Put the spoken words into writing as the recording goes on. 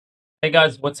Hey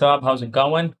guys, what's up? How's it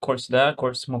going? كورس ده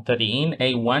كورس مبتدئين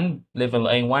A1 level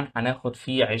A1 هناخد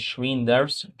فيه 20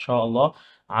 درس إن شاء الله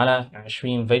على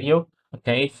 20 فيديو.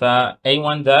 اوكي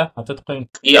A1 ده هتتقن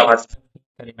فيه أو هتتعلم فيه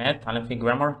كلمات، هتتعلم فيه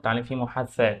جرامر، هتتعلم فيه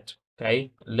محادثات.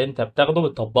 اوكي اللي انت بتاخده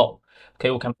بتطبقه. اوكي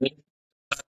وكمان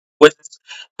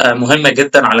مهمة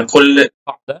جدا على كل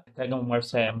قاعدة محتاجة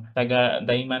ممارسة، محتاجة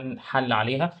دايما حل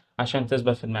عليها عشان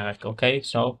تثبت في دماغك. اوكي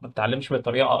ما تتعلمش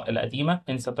بالطريقة القديمة،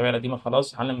 انسى الطريقة القديمة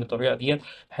خلاص، اتعلم بالطريقة ديت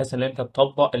بحيث ان انت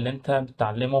تطبق اللي انت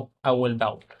بتتعلمه أول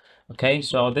بأول. اوكي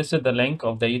this is the link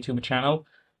of the YouTube channel.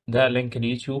 ده لينك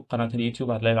اليوتيوب، قناة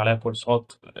اليوتيوب هتلاقي عليها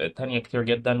كورسات تانية كتير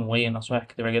جدا ونصائح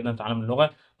كتيرة جدا تتعلم اللغة،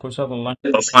 كورسات اونلاين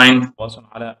اوفلاين، تواصل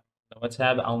على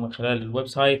الواتساب أو من خلال الويب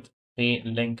سايت في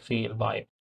اللينك في البايو.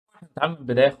 هنتعامل من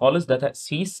البداية خالص، ده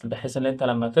تأسيس بحيث إن أنت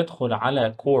لما تدخل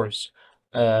على كورس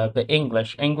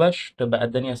بإنجلش تبقى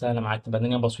الدنيا سهلة معاك، تبقى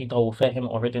الدنيا بسيطة وفاهم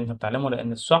أوريدي أنت بتعلمه،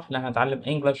 لأن الصح إن احنا هنتعلم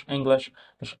إنجلش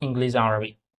مش إنجليزي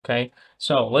عربي. Okay,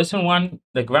 so lesson one,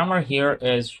 the grammar here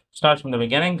is start from the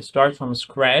beginning, start from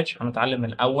scratch. هنتعلم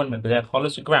من الأول من البداية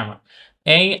خالص grammar.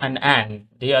 A and an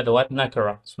دي أدوات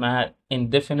نكرة اسمها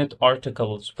indefinite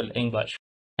articles في الإنجليش.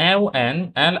 أو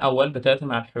أن الأول بتأتي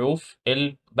مع الحروف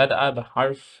اللي بادئة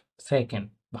بحرف ساكن،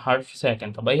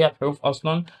 طب إيه هي الحروف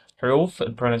أصلا؟ حروف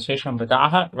البرونسيشن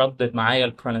بتاعها، ردد معايا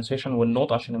البرونسيشن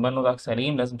والنوت عشان يبقى نوتك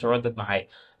سليم، لازم تردد معايا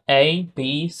A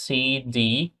B C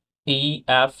D E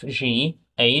F G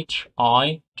H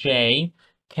I J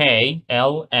K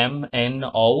L M N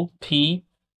O P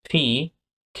P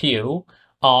Q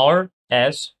R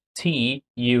S T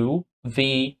U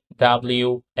V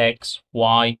W X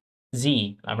Y Z.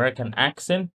 American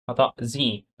accent خطأ Z،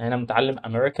 هنا متعلم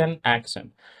American accent.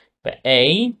 ف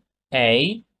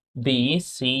A B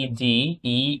C D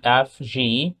E F G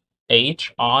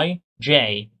H I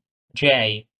J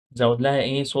زود لها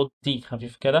ايه صوت دي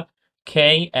خفيف كده K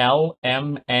L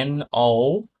M N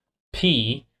O P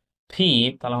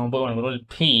طالما بنقول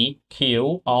P Q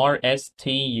R S T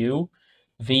U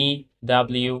V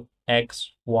W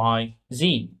X Y Z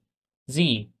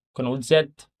كنا نقول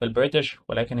زد بالبريتش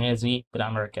ولكن هي زي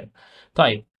بالامريكان.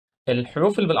 طيب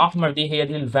الحروف اللي بالاحمر دي هي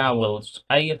دي الفاولز،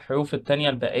 اي الحروف التانية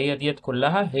الباقية ديت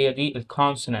كلها هي دي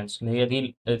الكونسونانتس اللي هي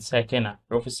دي الساكنة،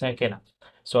 الحروف الساكنة.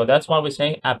 So that's why we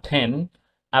say a pen,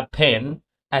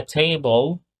 a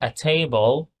table, a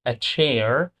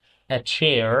chair,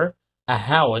 a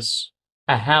house,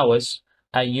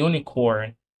 a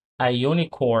unicorn.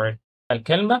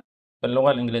 الكلمة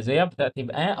باللغة الإنجليزية بتأتي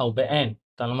بأ أو بأن،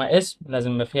 طالما اسم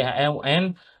لازم يبقى فيها أ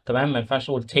وأن. تمام، ما ينفعش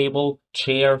تقول table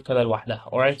chair كده لوحدها.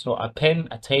 alright, so a pen,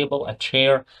 a table, a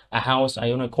chair, a house, a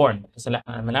unicorn. بس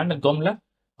احنا لما نعمل جملة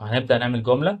وهنبدأ نعمل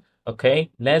جملة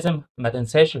اوكي لازم ما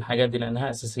تنساش الحاجات دي لأنها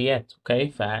أساسيات. اوكي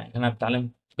فهنا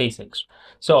بتعلم basics.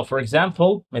 So for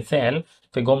example مثال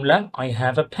في جملة I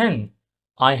have a pen,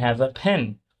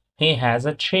 he has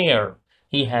a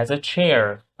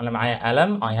chair, أنا معايا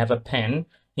قلم I have a pen,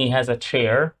 he has a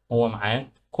chair هو معاه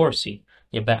كرسي.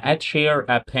 يبقى a chair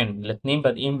a pen الاتنين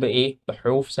بادئين بإيه؟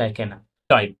 بحروف ساكنة.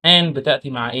 طيب and بتأتي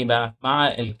مع إيه بقى؟ مع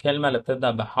الكلمة اللي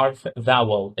بتبدأ بحرف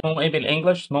vowel. اسمهم إيه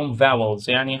بالإنجلش؟ اسمهم vowels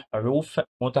يعني حروف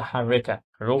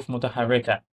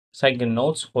متحركة. سجل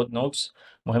نوتس، خد نوتس،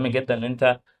 مهم جدا إن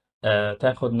أنت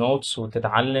تاخد نوتس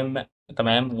وتتعلم.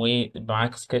 تمام،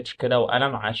 ومعاك سكتش كده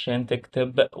وقلم عشان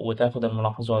تكتب وتاخد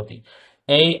الملاحظات دي.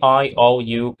 A I O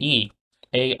U E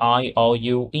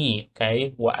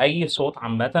اوكي، واي صوت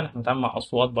عامه احنا بنتعامل مع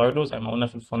اصوات برضه زي ما قلنا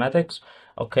في الفوناتكس.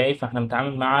 اوكي فاحنا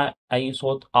بنتعامل مع اي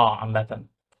صوت عامه.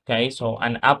 اوكي so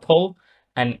an apple,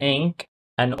 an ink,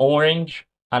 an orange,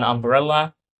 an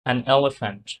umbrella, an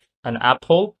elephant. an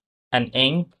apple, an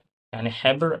ink يعني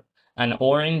حبر، an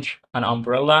orange, an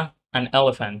umbrella, an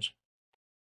elephant.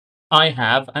 I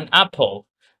have an apple,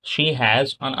 she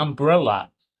has an umbrella.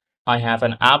 I have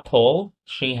an apple,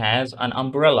 she has an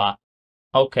umbrella.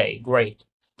 اوكي جريت.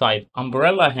 طيب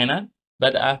umbrella هنا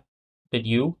بادئة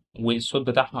باليو والصوت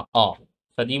بتاعها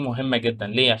فدي مهمة جدا.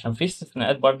 ليه؟ عشان في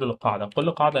استثناءات برضو للقاعدة،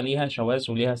 كل قاعدة ليها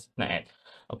شواذ وليها استثناءات.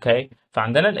 اوكي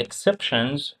فعندنا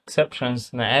الاكسبشنز،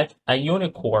 استثناءات a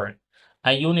unicorn,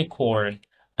 a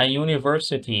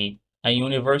university.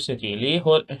 ليه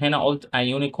هو هنا قلت a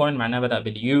unicorn معناها بدأ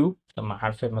باليو لما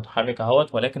حرف متحرك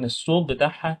اهوت، ولكن الصوت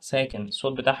بتاعها ساكن،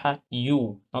 الصوت بتاعها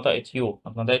يو، نطقت يو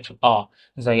ما نطقتش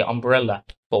زي umbrella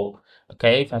فوق.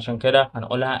 اوكي فعشان كده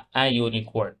هنقولها a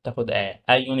unicorn تاخد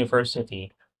a university,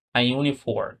 a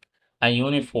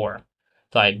uniform.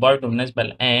 طيب برضو بالنسبة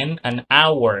لان an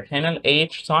hour هنا ال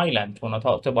h silent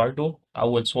ونطقت برضو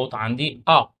أول صوت عندي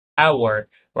hour.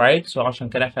 right so عشان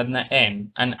كده خدنا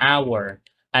an hour,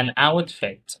 an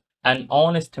outfit, an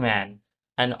honest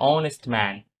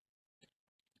man.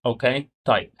 اوكي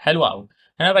طيب حلو قوي.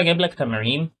 هنا بجيب لك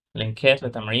تمارين، لينكات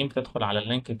لتمارين، بتدخل على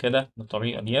اللينك كده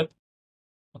بالطريقه ديت.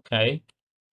 اوكي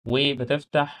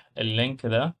وبتفتح اللينك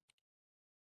ده،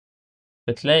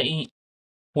 بتلاقي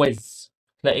كويز،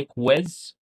 تلاقي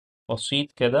كويز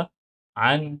بسيط كده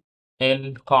عن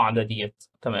القاعدة ديت.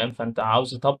 تمام، فانت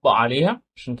عاوز تطبق عليها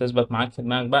عشان تثبت معاك في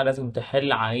دماغك بقى، لازم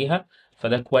تحل عليها.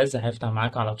 فده كويز هيفتح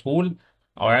معاك على طول.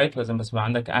 alright، لازم بس يبقى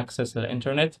عندك access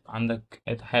للإنترنت، عندك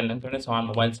تحل الإنترنت سواء على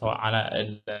الموبايل سواء على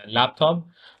اللابتوب.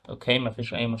 اوكي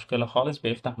مفيش أي مشكلة خالص،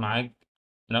 بيفتح معاك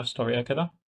بنفس الطريقة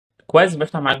كده. كويس،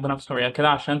 بيفتح معاك بنفس الطريقة كده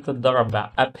عشان تتدرب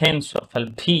بقى. a pencil،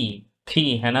 فالبي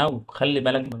بي هنا، وخلي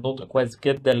بالك من النطق كويس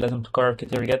جدا، لازم تكرر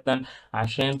كتير جدا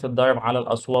عشان تتدرب على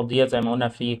الأصوات ديت زي ما قلنا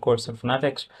في كورس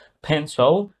الفوناتكس.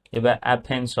 pencil يبقى a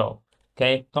pencil.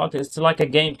 اوكي تقعد it's like a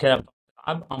game كده،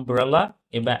 بتلعب umbrella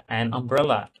يبقى an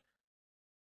umbrella.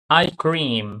 ice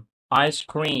cream، ice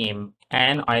cream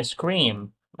an ice cream،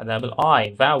 ده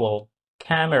بالI vowel.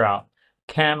 camera،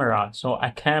 camera so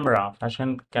a camera،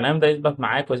 عشان الكلام ده يثبت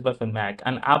معاك ويثبت في دماغك.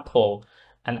 an apple،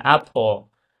 an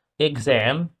apple.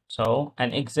 exam so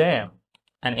an exam،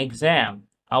 an exam.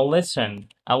 a listen،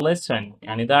 a listen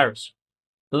يعني درس.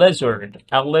 lizard،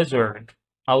 a lizard،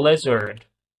 a lizard.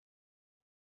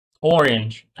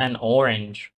 orange، an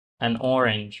orange، an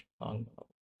orange.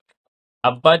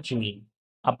 a budgie،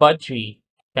 a budgie.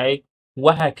 اوكي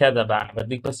وهكذا بقى. أنا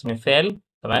بديك بس مثال.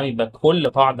 تمام، يبقى كل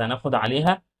قاعدة هناخد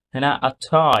عليها. هنا a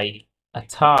tie، a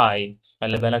tie،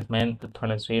 خلي بالك من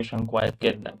البرونسيشن كويس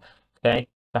جدا. اوكي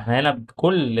فاحنا هنا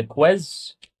بكل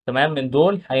كويز تمام من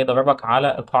دول هيدربك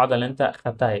على القاعدة اللي انت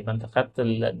خدتها. يبقى انت خدت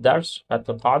الدرس، خدت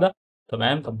القاعدة،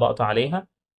 تمام، طبقت عليها.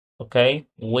 اوكي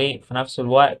وفي نفس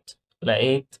الوقت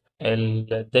لقيت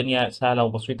الدنيا سهلة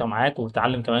وبسيطة معاك،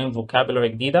 وبتتعلم كمان vocabulary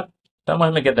جديدة. ده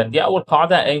مهم جدا. دي أول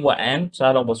قاعدة، أيوة أن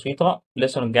سهلة وبسيطة.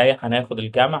 الليسون الجاية هناخد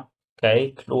الجمع.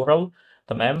 اوكي plural.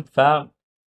 تمام، فأنا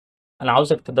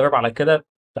عاوزك تتدرب على كده.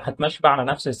 هتمشي بقى على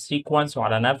نفس السيكونس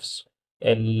وعلى نفس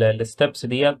الستبس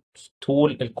ديت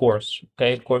طول الكورس.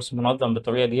 اوكي الكورس منظم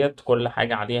بالطريقة ديت، كل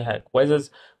حاجة عليها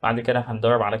كويزز. بعد كده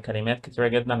هندرب على كلمات كتيرة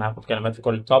جدا، هاخد كلمات في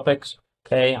كل topics.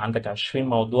 اوكي عندك 20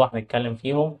 موضوع هنتكلم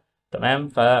فيهم. تمام،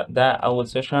 فده أول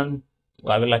سيشن،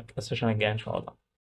 وأقابلك السيشن الجاي إن شاء الله.